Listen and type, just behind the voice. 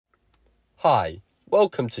Hi,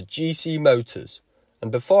 welcome to GC Motors,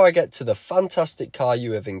 and before I get to the fantastic car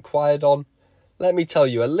you have inquired on, let me tell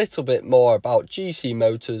you a little bit more about GC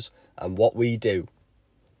Motors and what we do.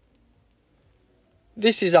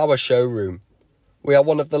 This is our showroom. We are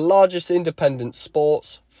one of the largest independent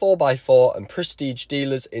sports, 4x4 and prestige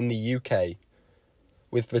dealers in the UK,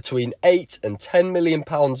 with between £8 and £10 million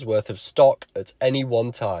worth of stock at any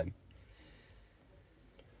one time.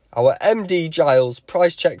 Our MD Giles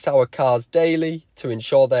price checks our cars daily to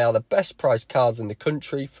ensure they are the best priced cars in the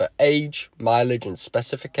country for age, mileage and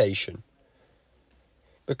specification.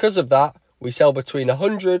 Because of that, we sell between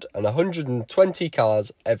 100 and 120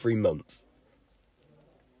 cars every month.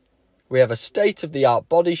 We have a state-of-the-art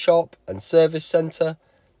body shop and service centre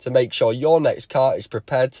to make sure your next car is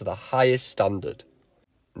prepared to the highest standard.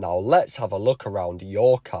 Now let's have a look around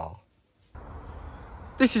your car.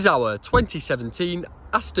 This is our 2017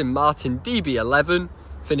 Aston Martin DB11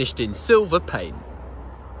 finished in silver paint.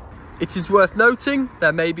 It is worth noting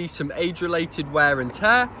there may be some age-related wear and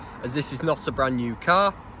tear as this is not a brand new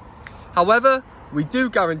car. However, we do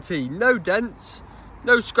guarantee no dents,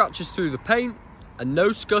 no scratches through the paint and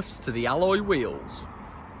no scuffs to the alloy wheels.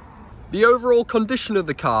 The overall condition of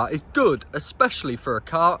the car is good, especially for a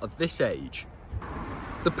car of this age.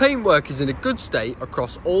 The paintwork is in a good state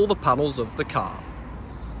across all the panels of the car.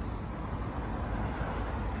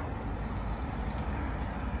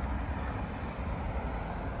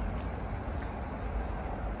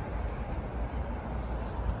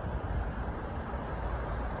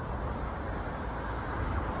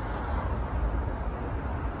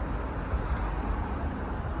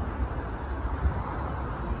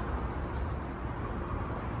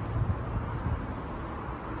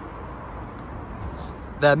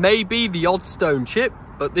 There may be the odd stone chip,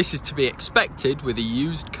 but this is to be expected with a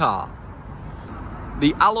used car.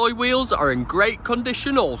 The alloy wheels are in great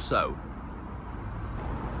condition also.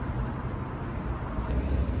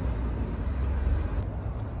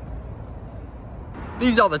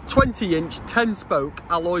 These are the 20-inch 10-spoke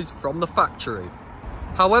alloys from the factory.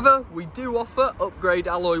 However, we do offer upgrade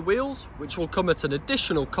alloy wheels, which will come at an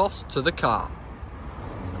additional cost to the car,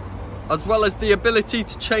 as well as the ability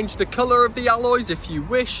to change the colour of the alloys if you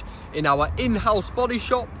wish in our in-house body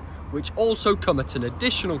shop, which also come at an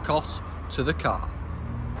additional cost to the car.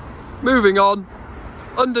 Moving on,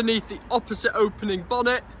 underneath the opposite opening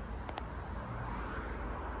bonnet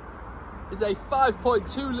is a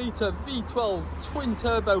 5.2 litre V12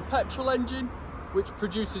 twin-turbo petrol engine, which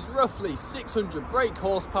produces roughly 600 brake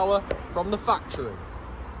horsepower from the factory,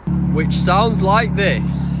 which sounds like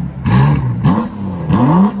this.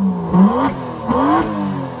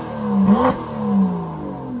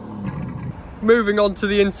 Moving on to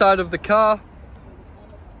the inside of the car,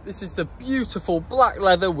 this is the beautiful black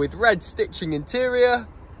leather with red stitching interior,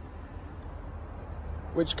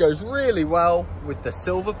 which goes really well with the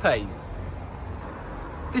silver paint.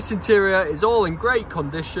 This interior is all in great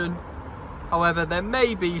condition, however there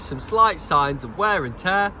may be some slight signs of wear and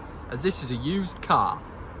tear as this is a used car.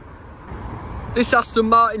 This Aston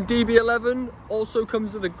Martin DB11 also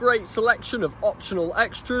comes with a great selection of optional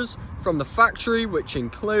extras from the factory, which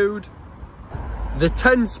include the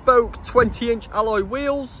 10-spoke 20-inch alloy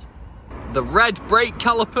wheels, the red brake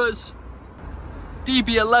calipers,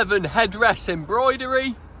 DB11 headrest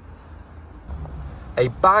embroidery, a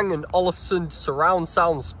Bang & Olufsen surround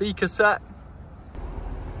sound speaker set,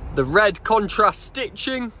 the red contrast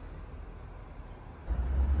stitching,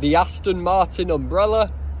 the Aston Martin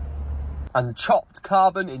umbrella, and chopped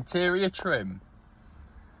carbon interior trim.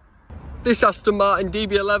 This Aston Martin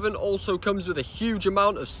DB11 also comes with a huge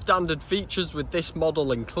amount of standard features with this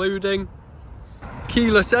model, including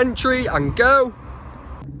keyless entry and go,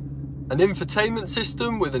 an infotainment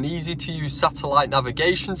system with an easy to use satellite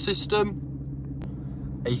navigation system,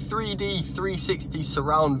 a 3D 360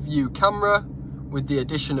 surround view camera with the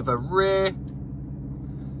addition of a rear,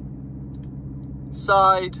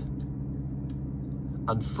 side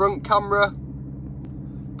and front camera,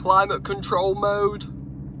 climate control mode,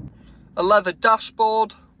 a leather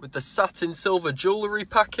dashboard with the satin silver jewellery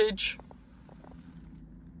package,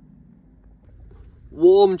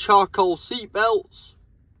 warm charcoal seat belts,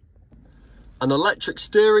 an electric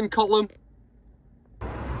steering column,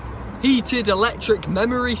 heated electric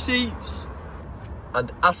memory seats,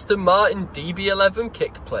 and Aston Martin DB11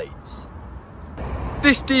 kick plates.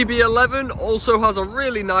 This DB11 also has a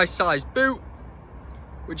really nice sized boot,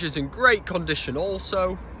 which is in great condition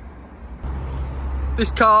also. This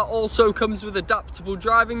car also comes with adaptable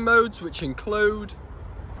driving modes, which include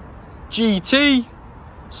GT,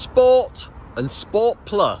 Sport and Sport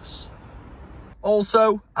Plus.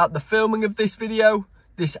 Also, at the filming of this video,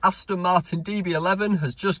 This Aston Martin DB11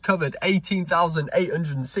 has just covered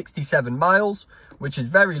 18,867 miles, which is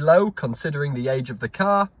very low considering the age of the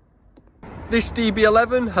car. This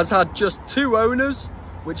DB11 has had just 2 owners,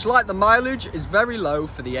 which, like the mileage, is very low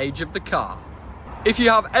for the age of the car. If you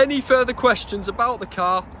have any further questions about the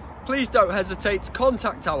car, please don't hesitate to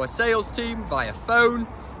contact our sales team via phone,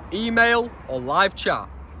 email or live chat.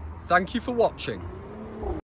 Thank you for watching.